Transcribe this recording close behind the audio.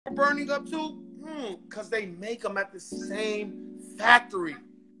burning up too? Because they make them at the same factory.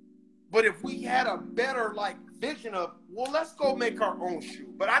 But if we had a better like vision of, well, let's go make our own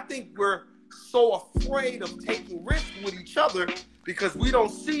shoe. But I think we're so afraid of taking risks with each other because we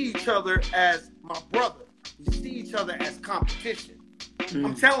don't see each other as my brother. We see each other as competition.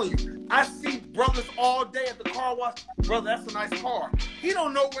 I'm telling you, I see brothers all day at the car wash. Brother, that's a nice car. He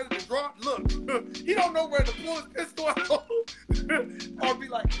don't know where to draw. Look, he don't know where to pull his pistol out. Or be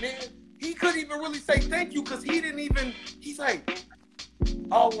like, man, he couldn't even really say thank you because he didn't even, he's like,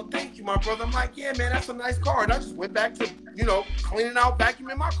 oh, well, thank you, my brother. I'm like, yeah, man, that's a nice car. And I just went back to, cleaning out,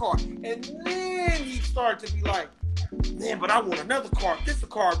 vacuuming my car. And then he started to be like, man, but I want another car. This is a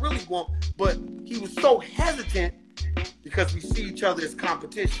car I really want. But he was so hesitant because we see each other as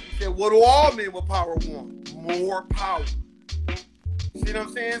competition. He said, what do all men with power want? More power. See what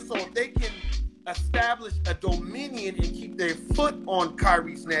I'm saying? So if they can establish a dominion and keep their foot on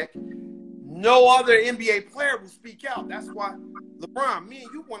Kyrie's neck, no other NBA player will speak out. That's why LeBron, me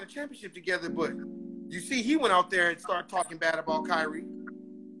and you won a championship together, but you see he went out there and started talking bad about Kyrie.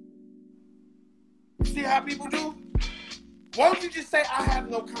 You see how people do? Why don't you just say, I have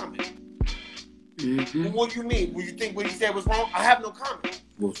no comment? Mm-hmm. Well, what do you mean? Will you think what he said was wrong? I have no comment.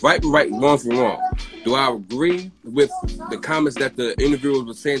 Well, right, wrong for wrong. Do I agree with the comments that the interviewer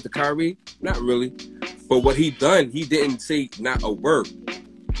was saying to Kyrie? Not really. But what he done, he didn't say not a word.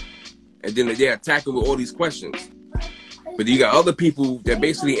 And then they attack him with all these questions. But you got other people that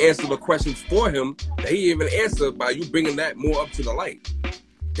basically answer the questions for him that he didn't even answer by you bringing that more up to the light.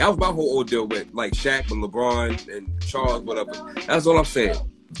 That was my whole ordeal with like Shaq and LeBron and Charles, whatever. That's all I'm saying.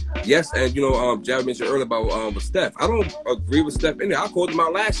 Yes, and Jared mentioned earlier about with Steph. I don't agree with Steph in it. I called him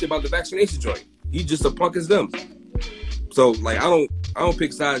out last year about the vaccination joint. He's just a punk as them. So like I don't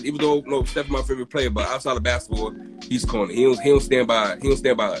pick sides, even though Steph is my favorite player, but outside of basketball, he's corny. He don't stand by us.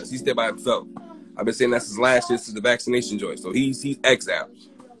 He stand by himself. I've been saying that's his last year since the vaccination joint. So he's exiled.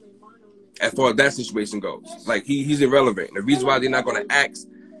 As far as that situation goes. Like he's irrelevant. And the reason why they're not gonna ask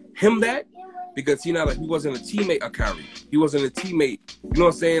him that, because he wasn't a teammate of Kyrie. He wasn't a teammate. You know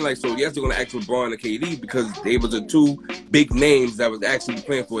what I'm saying? Like, so yes, they're gonna ask LeBron and KD because they was the two big names that was actually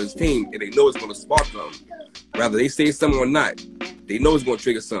playing for his team, and they know it's gonna spark them. Whether they say something or not, they know it's gonna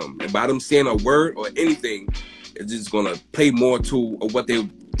trigger something. And by them saying a word or anything, it's just gonna play more to what their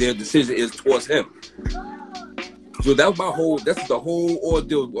decision is towards him. So that's the whole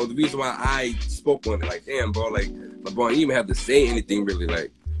ordeal, or the reason why I spoke on it. Like, damn, bro, like LeBron, you even have to say anything really.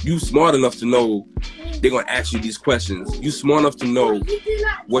 Like, you smart enough to know they're gonna ask you these questions. You smart enough to know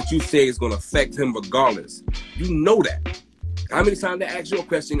what you say is gonna affect him regardless. You know that. How many times they ask you a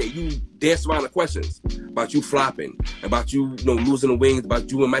question and you dance around the questions about you flopping, about you, losing the wings,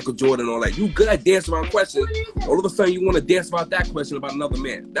 about you and Michael Jordan and all that? You good at dancing around questions. All of a sudden you want to dance about that question about another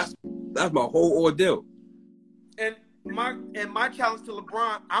man. That's my whole ordeal. And my challenge to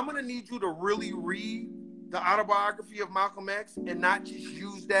LeBron, I'm gonna need you to really read the autobiography of Malcolm X and not just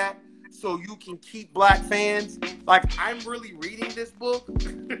use that so you can keep black fans. Like, I'm really reading this book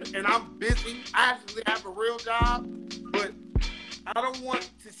and I'm busy. I actually have a real job, but I don't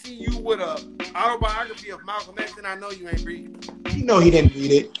want to see you with a autobiography of Malcolm X and I know you ain't reading. You know he didn't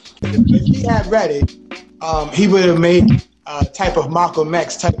read it. If he had read it, he would have made a type of Malcolm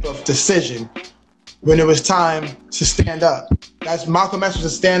X type of decision when it was time to stand up. Malcolm X was a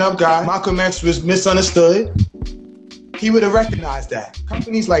stand-up guy. Malcolm X was misunderstood. He would have recognized that.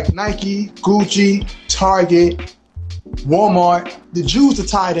 Companies like Nike, Gucci, Target, Walmart, the Jews are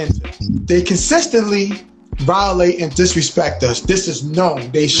tied into. They consistently violate and disrespect us. This is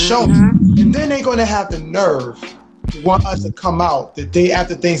known. They show me. And then they're going to have the nerve to want us to come out the day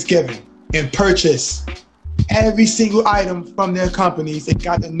after Thanksgiving and purchase every single item from their companies. They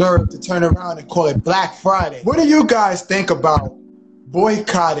got the nerve to turn around and call it Black Friday. What do you guys think about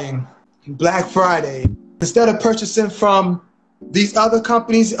boycotting Black Friday? Instead of purchasing from these other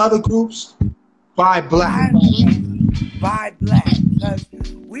companies, other groups, buy black. Buy black. Because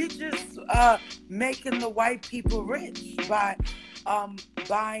we just making the white people rich by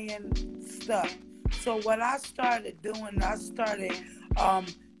buying stuff. So what I started doing,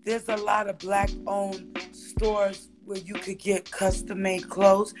 there's a lot of black-owned stores where you could get custom-made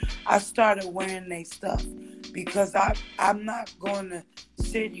clothes. I started wearing their stuff because I'm not going to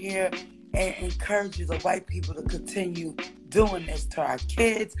sit here and encourage the white people to continue doing this to our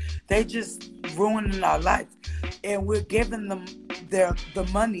kids. They just ruining our life, and we're giving them the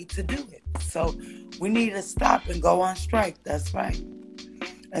money to do it. So we need to stop and go on strike. That's right,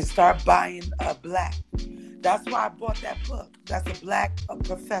 and start buying black. That's why I bought that book. That's a black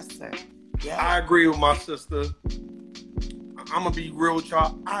professor. Yeah. I agree with my sister I'm gonna be real with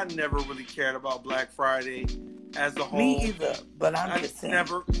y'all. I never really cared about Black Friday as a whole. Me either, but I'm just saying.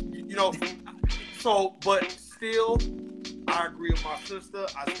 Never, you know. So, but still, I agree with my sister.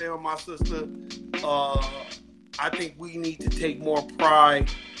 I stand with my sister. I think we need to take more pride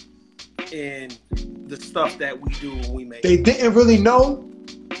in the stuff that we do when we make. They didn't really know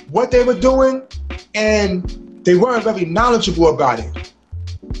what they were doing, and they weren't very knowledgeable about it.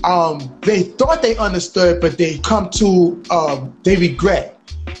 They thought they understood, but they come to, they regret.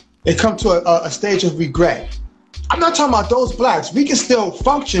 They come to a stage of regret. I'm not talking about those blacks. We can still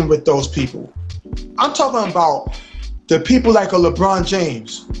function with those people. I'm talking about the people like a LeBron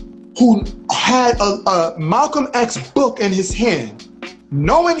James, who had a Malcolm X book in his hand,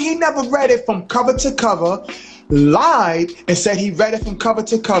 knowing he never read it from cover to cover, lied and said he read it from cover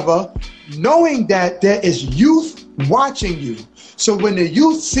to cover, knowing that there is youth watching you. So when the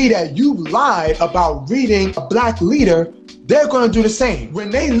youth see that you lied about reading a black leader, they're going to do the same. When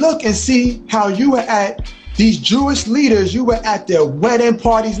they look and see how you were at these Jewish leaders, you were at their wedding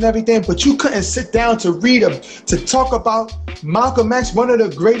parties and everything, but you couldn't sit down to read them, to talk about Malcolm X, one of the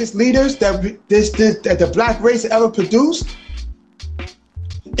greatest leaders that the black race ever produced.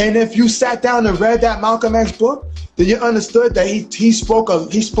 And if you sat down and read that Malcolm X book, then you understood that he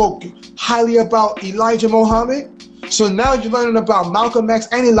spoke highly about Elijah Muhammad. So now you're learning about Malcolm X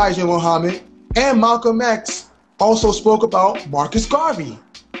and Elijah Muhammad, and Malcolm X also spoke about Marcus Garvey.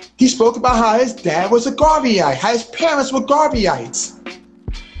 He spoke about how his dad was a Garveyite, how his parents were Garveyites.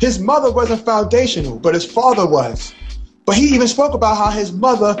 His mother wasn't foundational, but his father was. But he even spoke about how his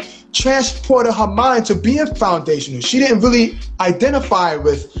mother transported her mind to being foundational. She didn't really identify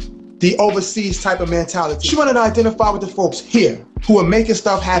with the overseas type of mentality. She wanted to identify with the folks here who are making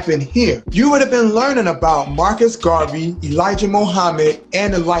stuff happen here. You would have been learning about Marcus Garvey, Elijah Muhammad,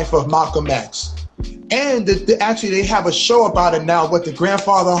 and the life of Malcolm X. And actually, they have a show about it now with the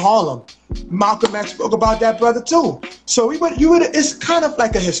grandfather of Harlem. Malcolm X spoke about that brother too. So it's kind of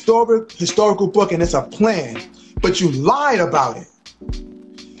like a historical book, and it's a plan, but you lied about it.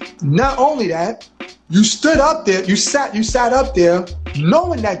 Not only that, you stood up there, you sat up there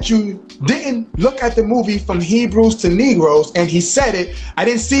knowing that you didn't look at the movie from Hebrews to Negroes, and he said it. I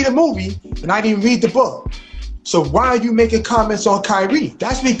didn't see the movie, and I didn't read the book. So why are you making comments on Kyrie?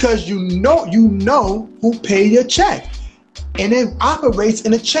 That's because you know who paid your check. And it operates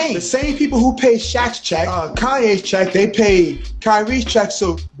in a chain. The same people who pay Shaq's check, Kanye's check, they pay Kyrie's check.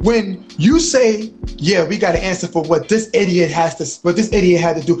 So when you say, yeah, we got to answer for what this idiot had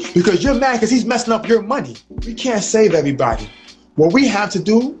to do, because you're mad because he's messing up your money. We can't save everybody. What we have to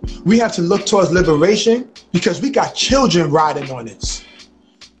do, we have to look towards liberation, because we got children riding on this.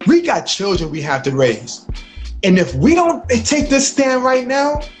 We got children we have to raise. And if we don't take this stand right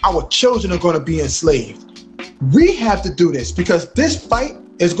now, our children are going to be enslaved. We have to do this, because this fight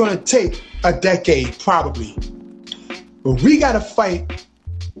is going to take a decade, probably. But we got to fight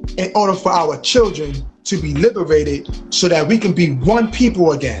in order for our children to be liberated, so that we can be one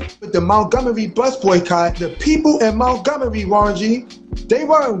people again. With the Montgomery bus boycott, the people in Montgomery, Warren G, they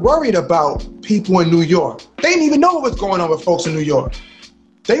weren't worried about people in New York. They didn't even know what was going on with folks in New York.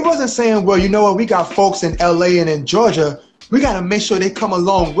 They wasn't saying, well, you know what, we got folks in LA and in Georgia, we got to make sure they come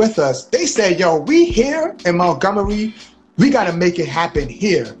along with us. They said, yo, we here in Montgomery, we got to make it happen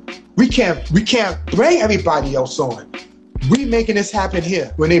here. We can't bring everybody else on. We making this happen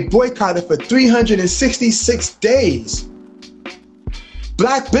here. When they boycotted for 366 days,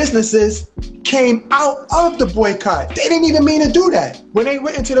 black businesses came out of the boycott. They didn't even mean to do that. When they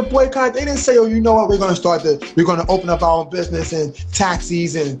went into the boycott, they didn't say, oh, you know what, we're going to open up our own business and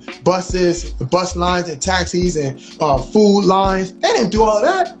taxis and buses, bus lines and taxis and food lines. They didn't do all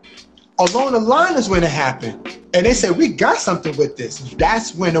that. Along the line is when it happened. And they said, we got something with this.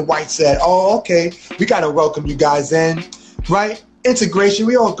 That's when the whites said, oh, okay, we got to welcome you guys in, right? Integration,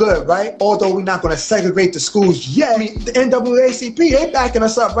 we all good, right? Although we're not going to segregate the schools yet. I mean, the NAACP, they backing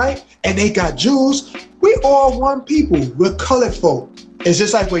us up, right? And they got Jews. We all one people. We're colored folk. It's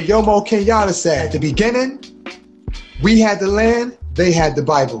just like what Jomo Kenyatta said. At the beginning, we had the land, they had the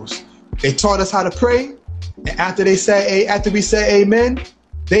Bibles. They taught us how to pray. And after we said amen,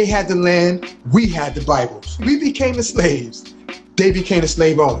 they had the land, we had the Bibles. We became the slaves. They became the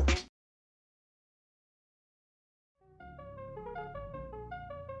slave owners.